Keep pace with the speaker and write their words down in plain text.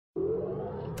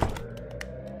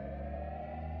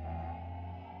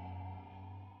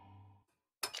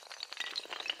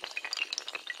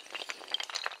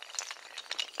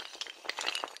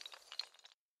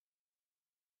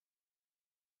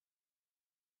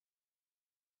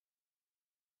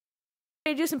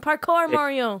to do some parkour,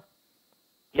 Mario?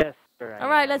 Yes, sir. All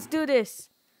right, let's do this.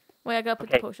 Wait, I gotta put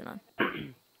the potion on.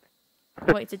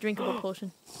 Wait, it's a drinkable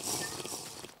potion.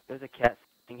 There's a cat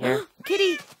sitting here.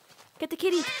 Kitty! Get the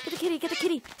kitty! Get the kitty! Get the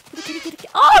kitty! Get the kitty! Get the kitty!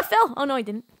 Oh, I fell! Oh no, I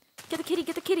didn't. Get the kitty!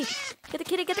 Get the kitty! Get the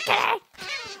kitty! Get the kitty!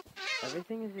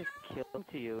 Everything is just killing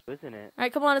to you, isn't it? All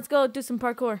right, come on, let's go do some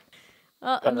parkour.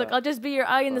 Look, I'll just be your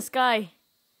eye in the sky.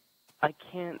 I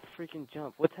can't freaking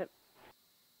jump. What's that?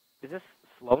 Is this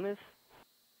slowness?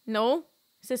 No,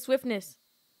 it says swiftness.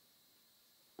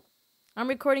 I'm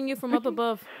recording you from up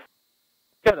above.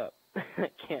 Shut up. I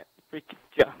can't freaking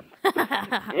jump.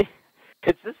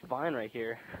 It's this vine right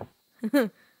here.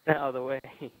 Get out of the way.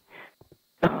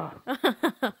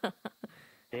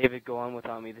 David, go on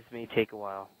without me. This may take a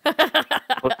while.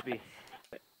 Supposed to be.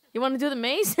 You want to do the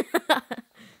maze?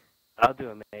 I'll do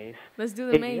a maze. Let's do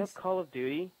the maze. maze. Do you have Call of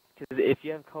Duty? Because if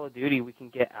you have Call of Duty, we can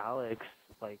get Alex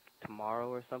like tomorrow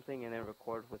or something and then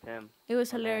record with him. It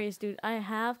was hilarious, dude. I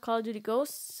have Call of Duty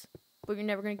Ghosts, but you're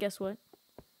never gonna guess what.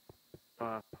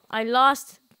 I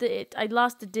lost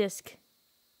the disc.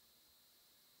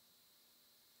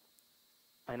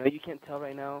 I know you can't tell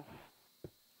right now,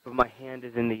 but my hand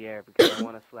is in the air because I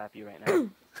want to slap you right now.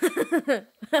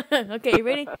 Okay, you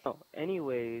ready?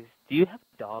 Anyways, do you have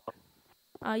a dog?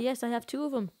 Yes, I have 2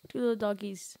 of them. 2 little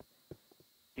doggies.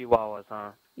 Chihuahuas,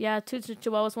 huh? Yeah, 2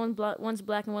 chihuahuas. One's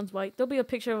black and one's white. There'll be a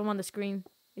picture of them on the screen.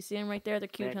 You see them right there? They're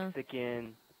cute,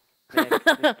 Mexican. huh?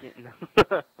 Mexican.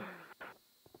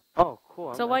 Oh,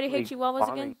 cool. So why do you hate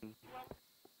chihuahuas again?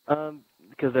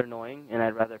 Because they're annoying, and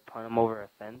I'd rather punt them over a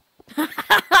fence.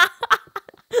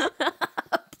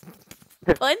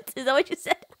 Punt? Is that what you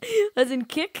said? As in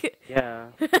kick?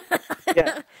 Yeah.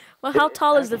 Yeah. Well, how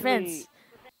tall is the fence?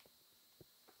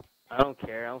 I don't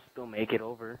care. I'll still make it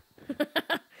over.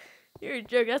 You're a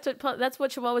jerk. That's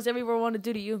what chihuahuas everywhere want to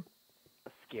do to you.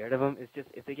 I'm scared of them. It's just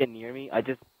if they get near me, I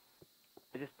just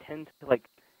tend to like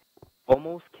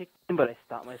almost kick them, but I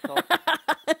stop myself.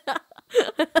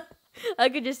 I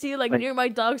could just see you like near my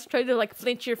dogs trying to like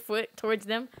flinch your foot towards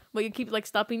them, but you keep like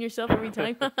stopping yourself every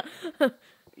time.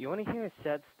 You want to hear a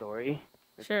sad story?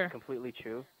 It's Sure. Completely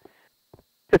true.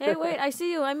 Hey, wait! I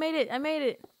see you. I made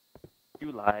it.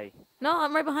 You lie. No,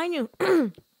 I'm right behind you.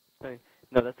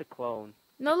 No, that's a clone.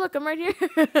 No, look, I'm right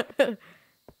here.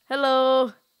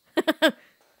 Hello.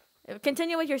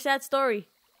 Continue with your sad story.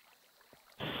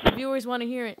 The viewers want to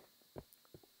hear it.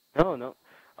 No.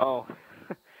 Oh,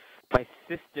 my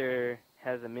sister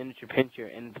has a miniature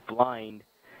pinscher and it's blind.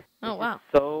 Oh, wow.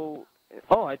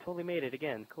 I totally made it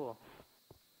again. Cool.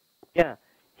 Yeah,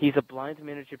 he's a blind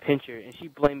miniature pinscher, and she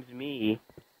blames me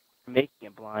for making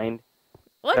it blind.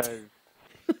 What?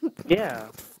 Yeah,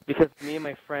 because me and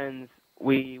my friends,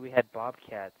 we had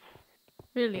bobcats.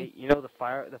 Really? Hey, you know the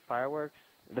fireworks?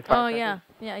 The Oh, firecrackers?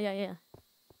 yeah.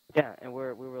 Yeah, and we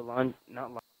were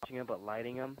not launching them, but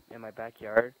lighting them in my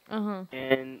backyard. Uh-huh.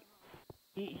 And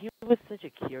he was such a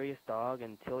curious dog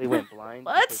until he went blind.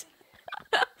 What?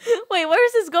 Wait, where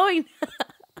is this going?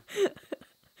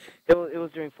 It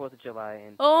was during 4th of July,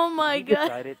 and oh my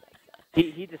God!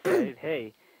 He decided,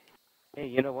 hey,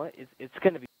 you know what? It's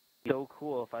gonna be so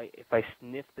cool if I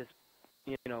sniff this,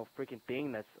 freaking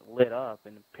thing that's lit up,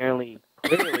 and apparently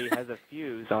clearly has a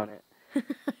fuse on it.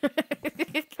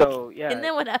 So yeah. And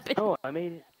then what happened? Oh, I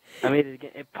made it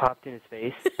again. It popped in his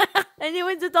face. And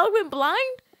then the dog went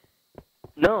blind?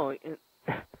 No,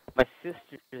 my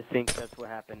sister thinks that's what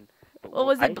happened. Well,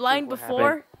 was it blind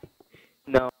before?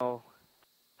 No.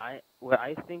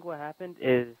 I think what happened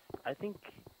is, I think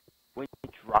when you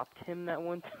dropped him that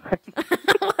one time.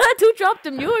 What? Who dropped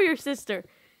him? You or your sister?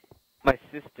 My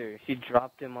sister. She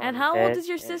dropped him on And his how head, old is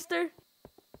your sister?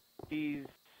 She's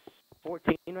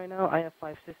 14 right now. I have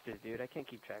 5 sisters, dude. I can't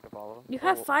keep track of all of them. You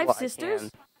have 5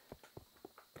 sisters?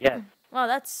 Yes. Wow,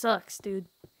 that sucks, dude.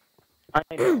 I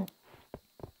know.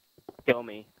 Kill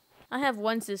me. I have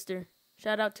 1 sister.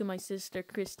 Shout out to my sister,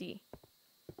 Christy.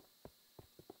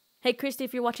 Hey, Christy,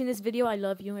 if you're watching this video, I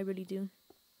love you. I really do.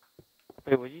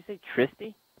 Wait, what did you say,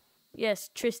 Tristy?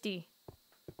 Yes, Tristy.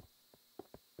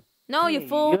 No, Hey, you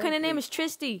fool. you What kind of actually- name is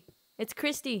Tristy? It's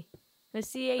Christy. The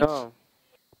CH. Oh.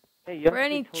 Hey, you For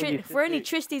any actually told your for any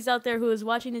sister- Tristies out there who is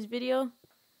watching this video,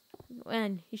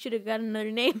 man, you should have got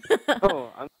another name.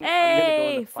 Oh, I'm gonna go in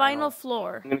Hey, the final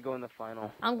floor. I'm gonna go in the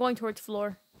final. I'm going towards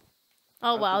floor.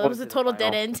 Oh I'm wow, going that was to a the total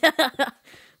dead final. end.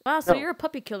 Wow, so No. you're a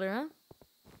puppy killer,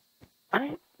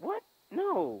 huh? What?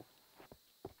 No.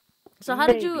 So how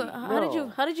Maybe,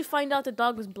 did you find out the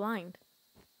dog was blind?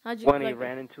 How'd you When he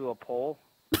ran into a pole.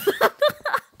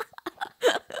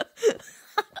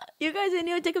 You guys didn't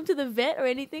even take him to the vet or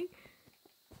anything?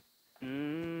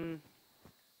 Dude,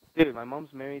 Dude, my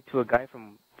mom's married to a guy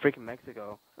from freaking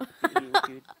Mexico.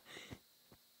 Dude.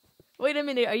 Wait a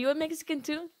minute, are you a Mexican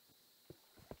too?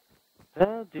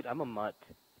 Dude, I'm a mutt.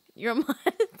 You're a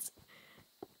mutt?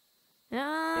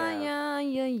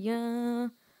 Yeah.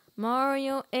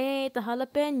 Mario ate the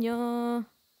jalapeno.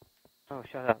 Oh,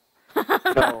 shut up.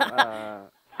 No,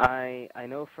 I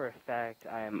know for a fact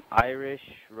I am Irish,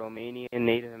 Romanian,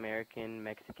 Native American,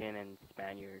 Mexican, and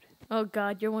Spaniard. Oh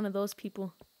God, you're one of those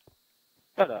people.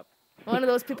 Shut up. One of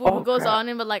those people who goes crap. on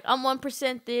and but like, I'm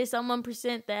 1% this, I'm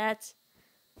 1% that.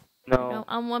 No. You know,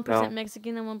 I'm 1% no.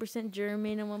 Mexican, I'm 1%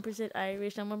 German, I'm 1%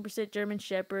 Irish, I'm 1% German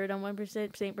Shepherd, I'm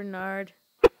 1% Saint Bernard.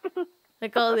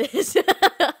 Like all this.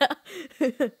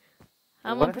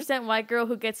 I'm What? 1% white girl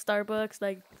who gets Starbucks.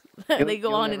 Like they go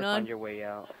You'll on never and on. find your way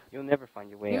out. You'll never find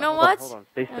your way out. You know Hold on, what? hold on.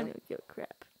 Stay I still. don't even give a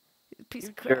crap. Piece You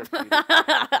of crap. jerk, dude.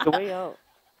 The way out.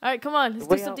 All right, come on. Let's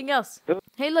The do way something out. else.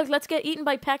 Hey, look. Let's get eaten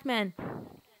by Pac-Man.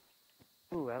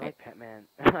 Ooh, I like Pac-Man.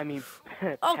 I mean,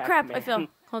 Oh, crap. I Pac-Man. fell.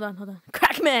 Hold on.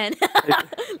 Crackman.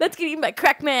 Let's get eaten by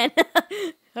Crackman.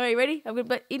 All right, ready? I'm going to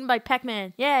get eaten by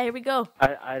Pac-Man. Yeah, here we go.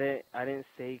 I didn't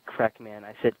say Crackman.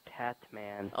 I said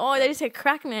Tatman. Oh, they just said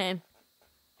Crackman.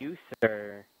 You,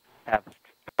 sir, have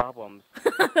problems.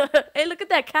 Hey, look at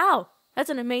that cow. That's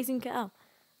an amazing cow.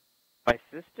 My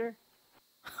sister?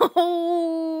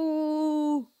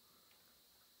 Oh.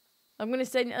 I'm going to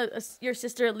send your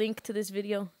sister a link to this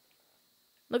video.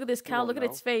 Look at this cow. won't Look at know.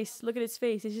 its face. Look at its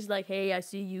face. It's just like, hey, I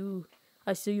see you.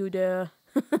 I see you there.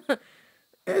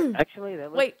 Actually,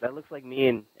 Wait. that looks like me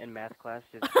in math class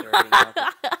just starting out.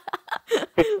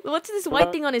 What's this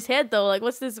white thing on his head, though? Like,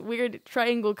 what's this weird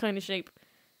triangle kind of shape?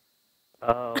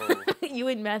 Oh. You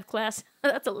in math class.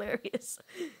 That's hilarious.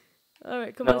 All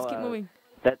right, come on. Let's keep moving.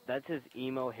 That's his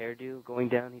emo hairdo going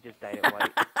down. He just dyed it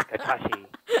white. Kakashi.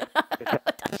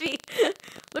 Tashi.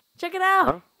 Look, check it out.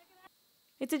 Huh?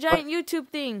 It's a giant YouTube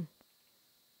thing.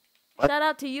 What? Shout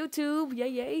out to YouTube.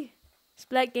 Yay.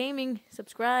 Splat Gaming.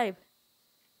 Subscribe.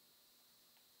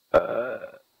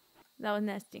 That was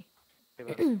nasty.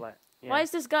 Flat. Yeah. Why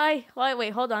is this guy... Wait,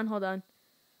 hold on.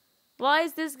 Why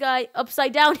is this guy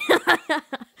upside down?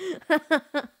 Look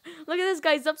at this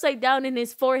guy's upside down and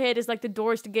his forehead is like the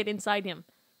doors to get inside him.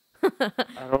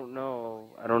 I don't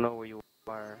know where you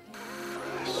are.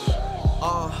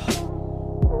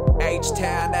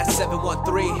 H-Town, that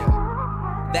 713,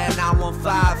 that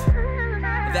 915,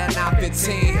 that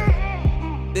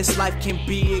 915. This life can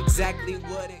be exactly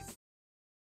what it